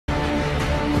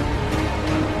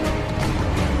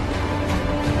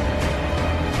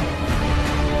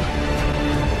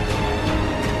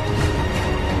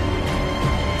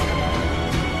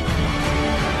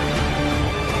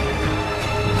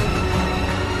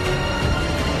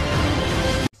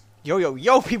Yo, yo,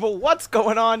 yo, people, what's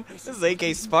going on? This is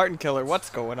AK Spartan Killer.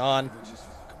 What's going on?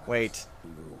 Wait,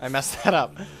 I messed that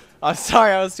up. I'm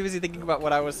sorry, I was too busy thinking about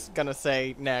what I was gonna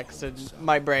say next, and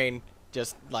my brain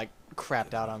just, like,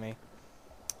 crapped out on me.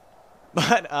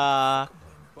 But,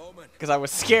 because I was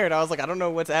scared. I was like, I don't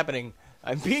know what's happening.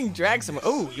 I'm being dragged somewhere.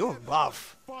 Oh, you're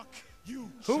buff.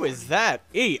 Who is that?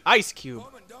 Hey, Ice Cube.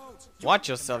 Watch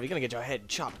yourself. You're gonna get your head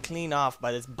chopped clean off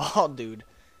by this bald dude.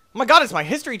 Oh my god, it's my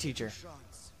history teacher.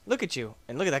 Look at you.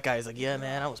 And look at that guy. He's like, yeah,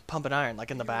 man, I was pumping iron,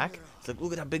 like in the back. He's like,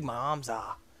 look at how big my arms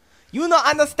are. You don't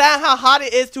understand how hard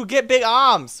it is to get big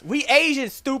arms. We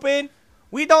Asians, stupid.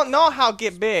 We don't know how to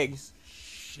get big.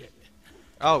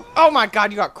 Oh my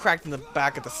god, you got cracked in the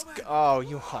back of the oh,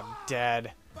 you are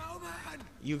dead.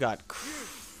 You got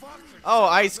oh,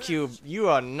 Ice Cube, you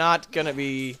are not gonna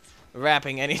be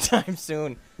rapping anytime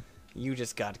soon. You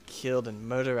just got killed and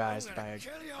murderized by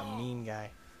a mean guy.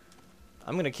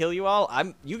 I'm gonna kill you all.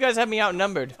 You guys have me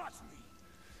outnumbered.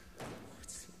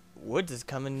 Woods is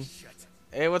coming.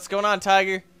 Hey, what's going on,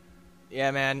 Tiger?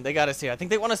 Yeah, man, they got us here. I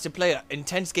think they want us to play an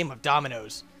intense game of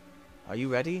dominoes. Are you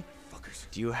ready?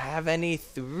 Do you have any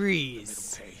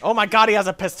threes? Oh my god, he has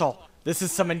a pistol. This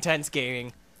is some intense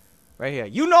gaming. Right here.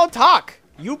 You know talk.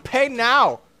 You pay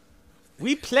now.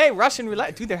 We play Russian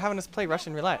roulette. Dude, they're having us play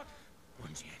Russian roulette. One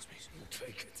chance, Mason. We'll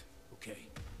take it. Okay.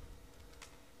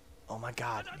 Oh my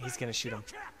god, he's gonna shoot him.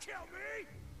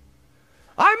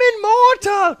 I'm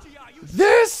immortal!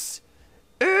 This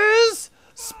is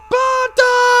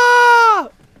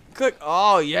Sparta! Click.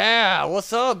 Oh yeah,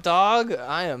 what's up, dog?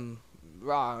 I am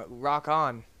rock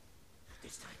on.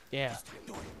 Yeah.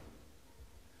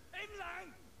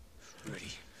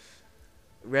 Ready.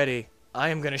 Ready. I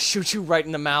am gonna shoot you right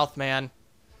in the mouth, man.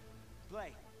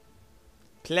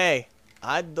 Play.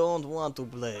 I don't want to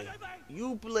play.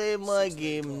 You play my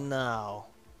game now.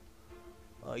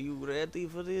 Are you ready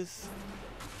for this?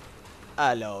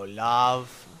 Hello,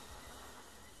 love.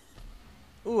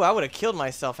 Ooh, I would have killed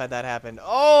myself had that happened.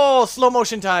 Oh, slow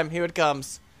motion time. Here it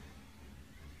comes.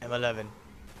 M11.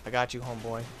 I got you,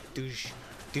 homeboy. Douche.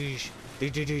 Douche.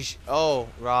 Douche. Douche. Oh,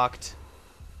 rocked.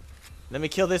 Let me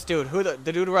kill this dude. Who the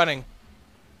dude running?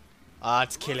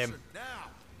 Let's kill him.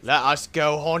 Let us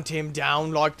go hunt him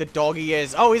down like the dog he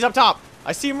is. Oh, he's up top.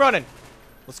 I see him running.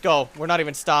 Let's go. We're not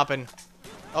even stopping.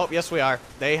 Oh, yes, we are.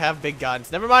 They have big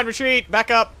guns. Never mind. Retreat.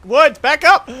 Back up. Woods, back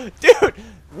up. Dude.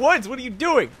 Woods, what are you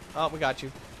doing? Oh, we got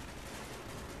you.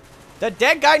 The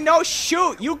dead guy, no,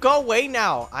 shoot. You go away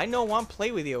now. I don't want to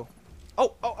play with you.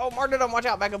 Oh, martyrdom. Watch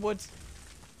out. Back up, Woods.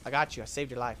 I got you. I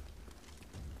saved your life.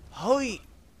 Holy.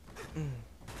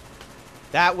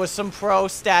 That was some pro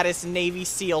status Navy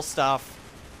SEAL stuff.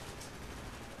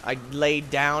 I laid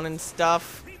down and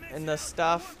stuff. And the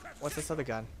stuff. What's this other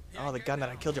gun? Oh, the gun that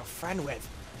I killed your friend with.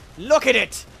 Look at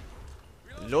it.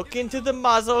 Look into the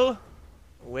muzzle.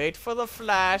 Wait for the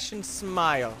flash and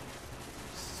smile.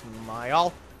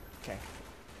 Smile. Okay.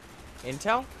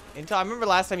 Intel? Intel. I remember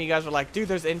last time you guys were like, dude,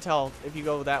 there's intel if you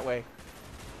go that way.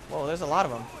 Whoa, there's a lot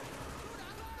of them.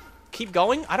 Keep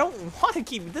going? I don't want to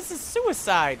keep. This is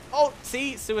suicide. Oh,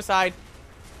 see? Suicide.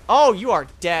 Oh, you are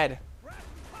dead.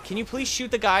 Can you please shoot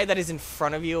the guy that is in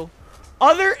front of you?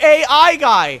 Other AI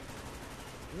guy.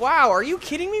 Wow, are you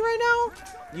kidding me right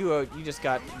now? You just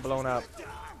got blown up.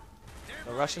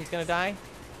 The Russian's gonna die?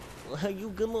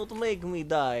 You cannot make me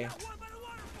die.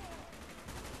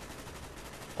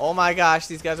 Oh my gosh,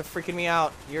 these guys are freaking me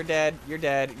out. You're dead. You're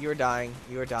dead. You're dying.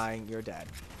 You're dying. You're dead.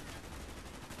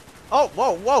 Oh,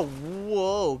 whoa, whoa,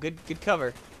 whoa. Good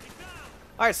cover.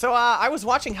 Alright, so I was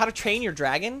watching How to Train Your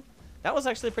Dragon. That was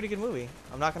actually a pretty good movie.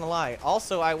 I'm not gonna lie.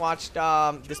 Also, I watched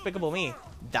Despicable Me.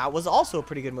 That was also a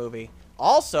pretty good movie.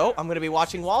 Also, I'm gonna be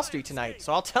watching Wall Street tonight,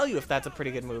 so I'll tell you if that's a pretty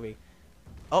good movie.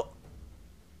 Oh.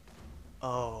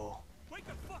 Oh.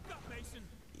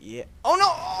 Yeah. Oh no!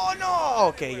 Oh no!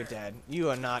 Okay, you're dead. You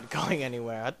are not going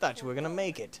anywhere. I thought you were gonna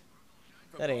make it.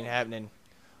 That ain't happening.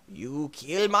 You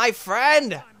killed my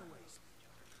friend!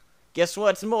 Guess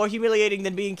what's more humiliating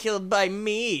than being killed by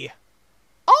me?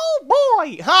 Oh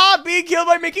boy! Ha! Being killed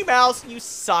by Mickey Mouse! You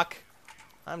suck.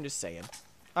 I'm just saying.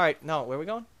 Alright, no, where are we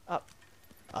going? Up.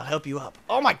 I'll help you up.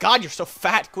 Oh my god, you're so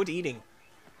fat. Quit eating.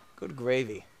 Good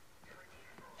gravy.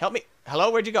 Help me.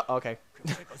 Hello, where'd you go? Okay.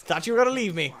 Thought you were gonna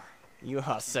leave me. You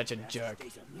are such a jerk.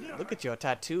 Look at your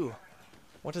tattoo.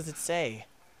 What does it say?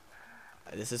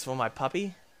 This is for my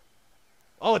puppy?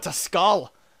 Oh, it's a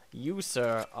skull. You,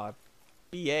 sir, are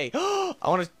BA. I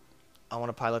want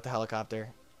to pilot the helicopter.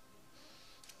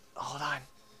 Hold on.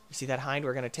 You see that hind?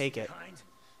 We're going to take it.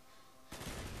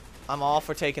 I'm all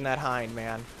for taking that hind,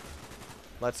 man.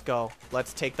 Let's go.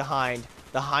 Let's take the hind.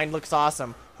 The hind looks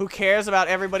awesome. Who cares about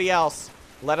everybody else?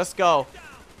 Let us go.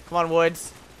 Come on,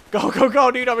 Woods. Go, go,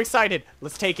 go, dude. I'm excited.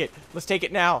 Let's take it. Let's take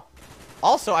it now.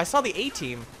 Also, I saw the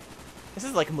A-team. This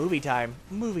is like movie time.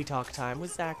 Movie talk time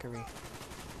with Zachary.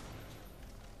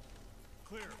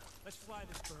 Clear. Let's fly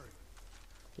this bird.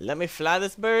 Let me fly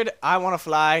this bird. I want to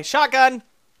fly. Shotgun.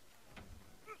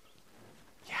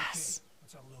 Yes.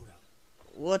 What's our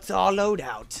loadout? What's our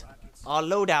loadout? Our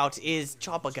loadout is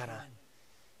chopper gunner.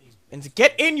 And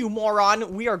get in, you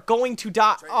moron. We are going to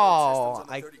die. Oh,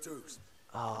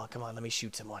 oh, come on. Let me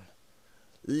shoot someone.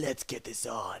 Let's get this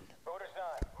on.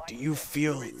 Do you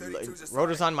feel like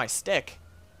rotor's on my stick?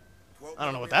 I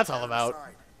don't know what that's all about.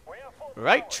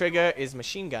 Right trigger is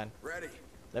machine gun.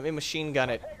 Let me machine gun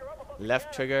it.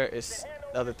 Left trigger is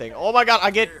the other thing. Oh my god,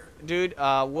 I get, dude.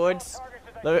 Woods.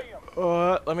 Let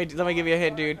me give you a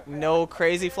hint, dude. No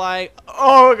crazy flying.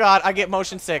 Oh god, I get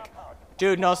motion sick.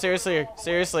 Dude, no, seriously,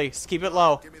 seriously, just keep it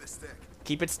low.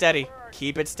 Keep it steady.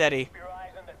 Keep it steady.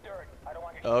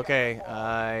 Okay,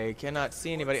 I cannot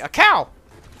see anybody. A cow!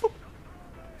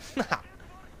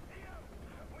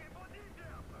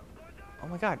 Oh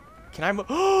my god. Can I move?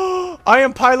 I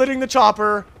am piloting the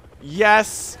chopper.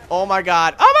 Yes. Oh my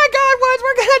god. Oh my god, Woods,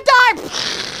 we're gonna die.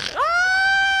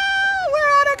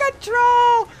 We're out of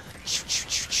control.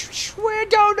 We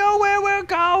don't know where we're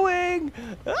going.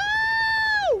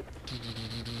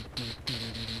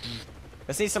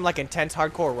 Let's need some like intense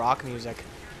hardcore rock music.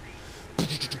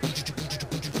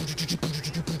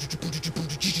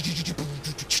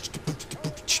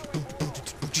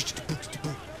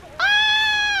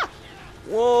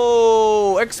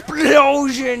 Whoa!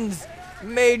 Explosions!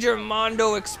 Major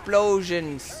Mondo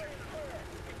explosions.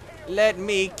 Let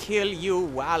me kill you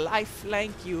while I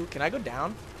flank you. Can I go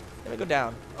down? Let me go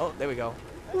down. Oh, there we go.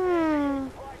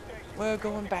 We're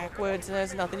going backwards.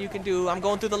 There's nothing you can do. I'm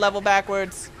going through the level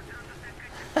backwards.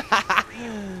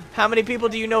 How many people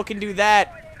do you know can do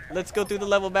that? Let's go through the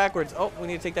level backwards. Oh, we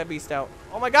need to take that beast out.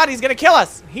 Oh my god, he's gonna kill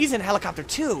us! He's in helicopter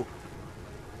too.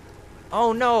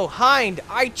 Oh no, Hind,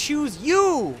 I choose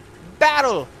you!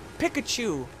 Battle!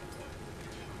 Pikachu!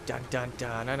 Dun dun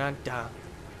dun dun dun dun.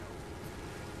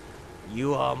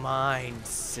 You are mine,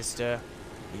 sister.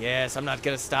 Yes, I'm not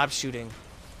gonna stop shooting.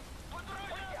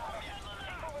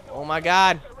 Oh my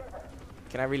god.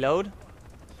 Can I reload?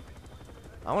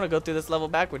 I wanna go through this level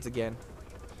backwards again.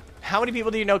 How many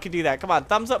people do you know can do that? Come on,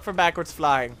 thumbs up for backwards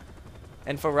flying.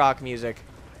 And for rock music.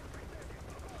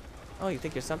 Oh, you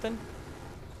think you're something?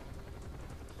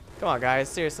 Come on, guys.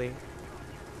 Seriously.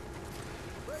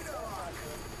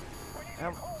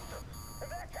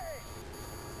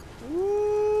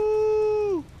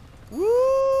 Woo!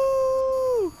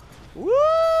 Woo! Woo!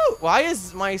 Why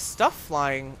is my stuff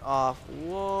flying off?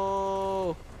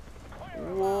 Whoa!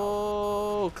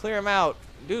 Whoa! Clear him out.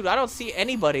 Dude, I don't see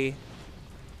anybody.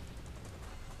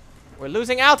 We're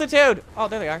losing altitude! Oh,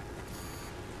 there they are.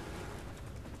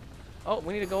 Oh,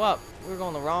 we need to go up. We're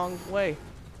going the wrong way.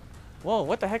 Whoa,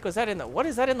 what the heck was that in the... What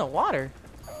is that in the water?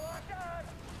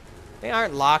 They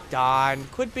aren't locked on.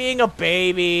 Quit being a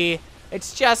baby.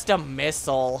 It's just a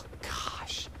missile.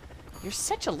 Gosh. You're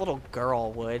such a little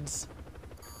girl, Woods.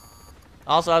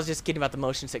 Also, I was just kidding about the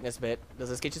motion sickness bit. Does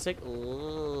this get you sick?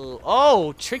 Ooh.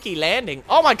 Oh, tricky landing.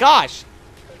 Oh my gosh.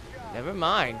 Never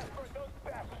mind.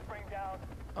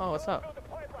 Oh, what's up?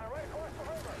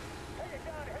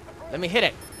 Let me hit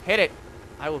it. Hit it.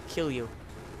 I will kill you.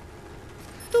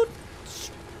 Doot.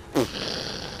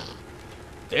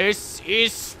 This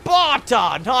is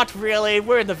Sparta! Not really.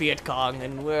 We're the Viet Cong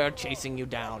and we're chasing you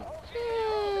down.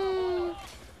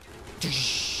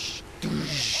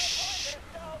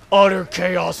 Utter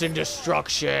chaos and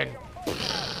destruction.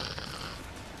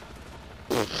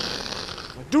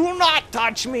 Do not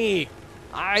touch me!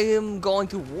 I am going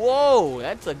to... Whoa,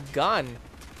 that's a gun.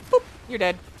 Boop, you're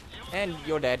dead. And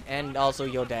you're dead. And also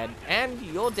you're dead. And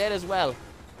you're dead as well.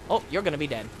 Oh, you're gonna be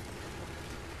dead.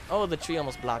 Oh, the tree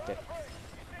almost blocked it.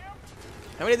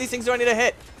 How many of these things do I need to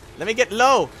hit? Let me get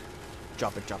low.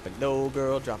 Drop it low,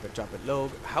 girl. Drop it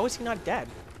low. How is he not dead?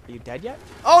 Are you dead yet?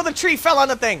 Oh, the tree fell on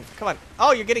the thing. Come on.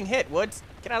 Oh, you're getting hit, Woods.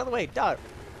 Get out of the way. Duh.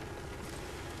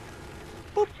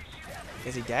 Boop.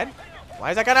 Is he dead? Why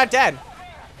is that guy not dead?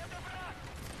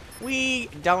 We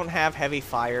don't have heavy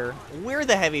fire. We're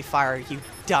the heavy fire, you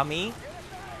dummy.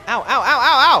 Ow, ow, ow,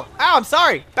 ow, ow. Ow, I'm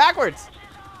sorry. Backwards.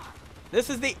 This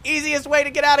is the easiest way to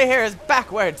get out of here is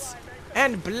backwards.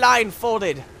 And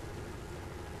blindfolded.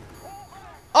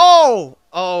 Oh!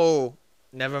 Oh.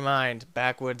 Never mind.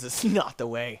 Backwards is not the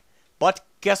way. But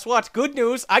guess what? Good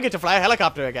news. I get to fly a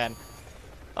helicopter again.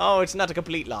 Oh, it's not a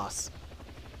complete loss.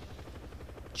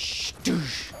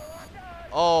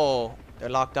 Oh. They're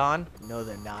locked on? No,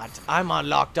 they're not. I'm on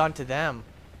locked on to them.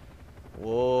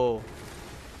 Whoa.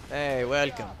 Hey,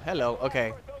 welcome. Hello.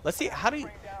 Okay. Let's see. How do you...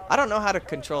 I don't know how to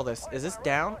control this. Is this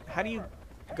down? How do you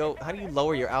go... How do you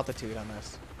lower your altitude on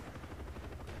this?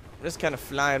 I'm just kind of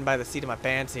flying by the seat of my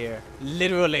pants here.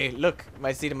 Literally. Look.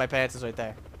 My seat of my pants is right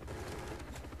there.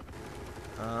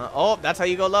 Oh, that's how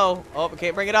you go low. Oh, I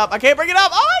can't bring it up. I can't bring it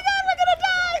up. Oh my god, we're gonna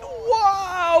die.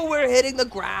 Whoa, we're hitting the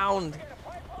ground.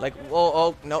 Like, whoa,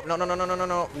 oh, no, no, no, no, no, no, no,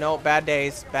 no, no, bad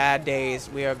days, bad days.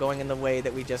 We are going in the way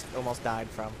that we just almost died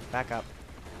from. Back up.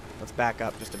 Let's back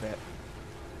up just a bit.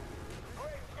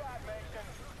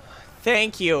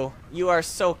 Thank you. You are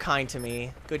so kind to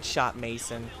me. Good shot,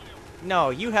 Mason. No,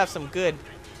 you have some good...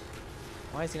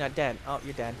 Why is he not dead? Oh,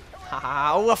 you're dead.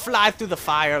 Haha, we'll fly through the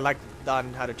fire like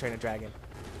on How to Train a Dragon.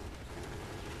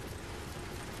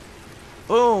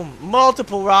 Boom!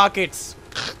 Multiple rockets!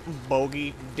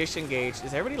 Bogey. Disengaged.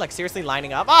 Is everybody, like, seriously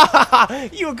lining up? Ah!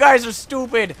 You guys are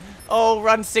stupid! Oh,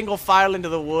 run single file into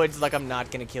the woods like I'm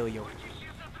not gonna kill you.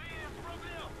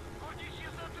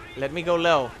 Let me go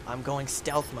low. I'm going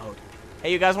stealth mode.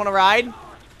 Hey, you guys want to ride?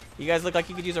 You guys look like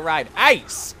you could use a ride. Hey!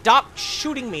 Stop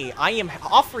shooting me! I am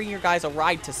offering you guys a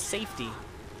ride to safety.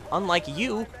 Unlike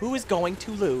you, who is going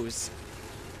to lose.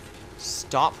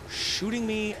 Stop shooting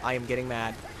me. I am getting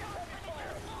mad.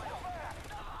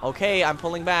 Okay, I'm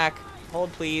pulling back.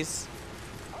 Hold, please.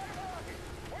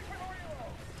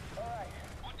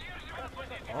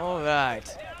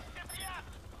 Alright.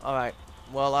 Alright.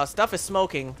 Well, stuff is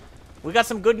smoking. We got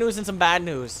some good news and some bad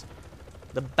news.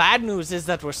 The bad news is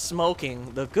that we're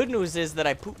smoking. The good news is that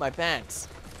I pooped my pants.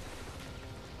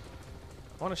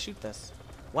 I want to shoot this.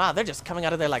 Wow, they're just coming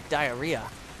out of there like diarrhea.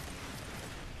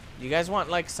 You guys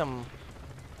want like some...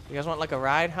 You guys want like a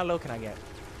ride? How low can I get?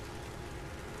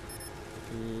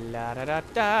 La da da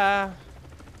da.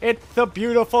 It's a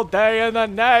beautiful day in the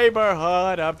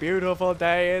neighborhood. A beautiful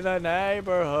day in the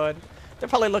neighborhood. They're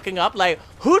probably looking up like,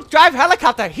 who drive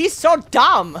helicopter? He's so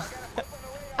dumb.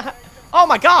 Oh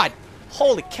my god.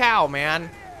 Holy cow, man.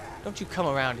 Don't you come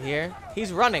around here.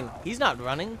 He's running. He's not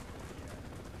running.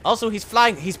 Also, he's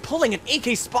flying. He's pulling an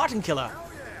AK Spartan killer.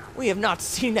 We have not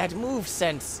seen that move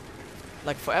since,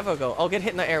 like, forever ago. Oh, get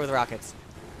hit in the air with rockets.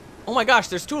 Oh my gosh,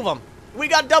 there's two of them. We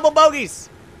got double bogeys.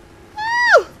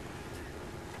 Woo!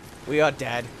 We are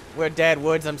dead. We're dead,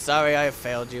 Woods. I'm sorry I have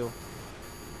failed you.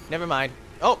 Never mind.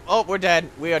 Oh, we're dead.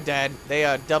 We are dead. They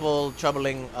are double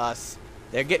troubling us.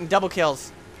 They're getting double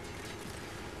kills.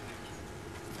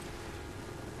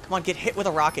 Come on, get hit with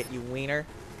a rocket, you wiener.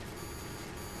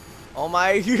 Oh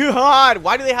my god!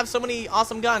 Why do they have so many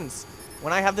awesome guns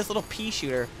when I have this little pea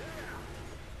shooter?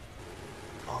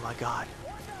 Oh my god.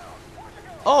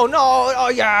 Oh no! Oh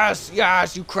yes!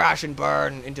 Yes! You crash and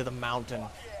burn into the mountain.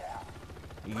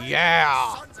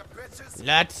 Yeah!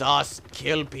 Let's us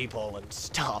kill people and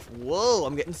stuff. Whoa!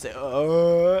 I'm getting sick.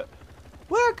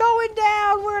 We're going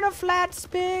down! We're in a flat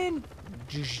spin!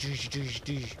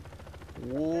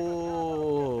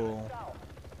 Whoa.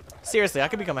 Seriously, I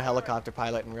could become a helicopter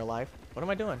pilot in real life. What am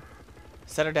I doing?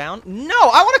 Set her down? No!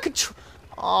 I want to control...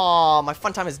 Oh, my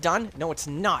fun time is done? No, it's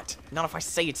not. Not if I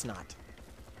say it's not.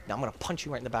 Now I'm going to punch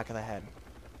you right in the back of the head.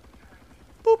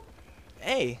 Boop.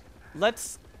 Hey,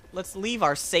 let's leave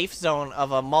our safe zone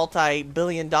of a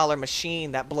multi-billion-dollar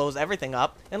machine that blows everything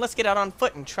up, and let's get out on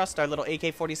foot and trust our little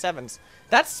AK-47s.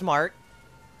 That's smart.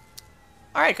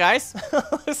 Alright, guys.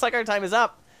 Looks like our time is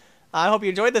up. I hope you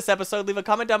enjoyed this episode. Leave a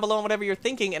comment down below on whatever you're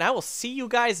thinking, and I will see you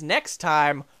guys next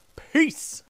time. Peace!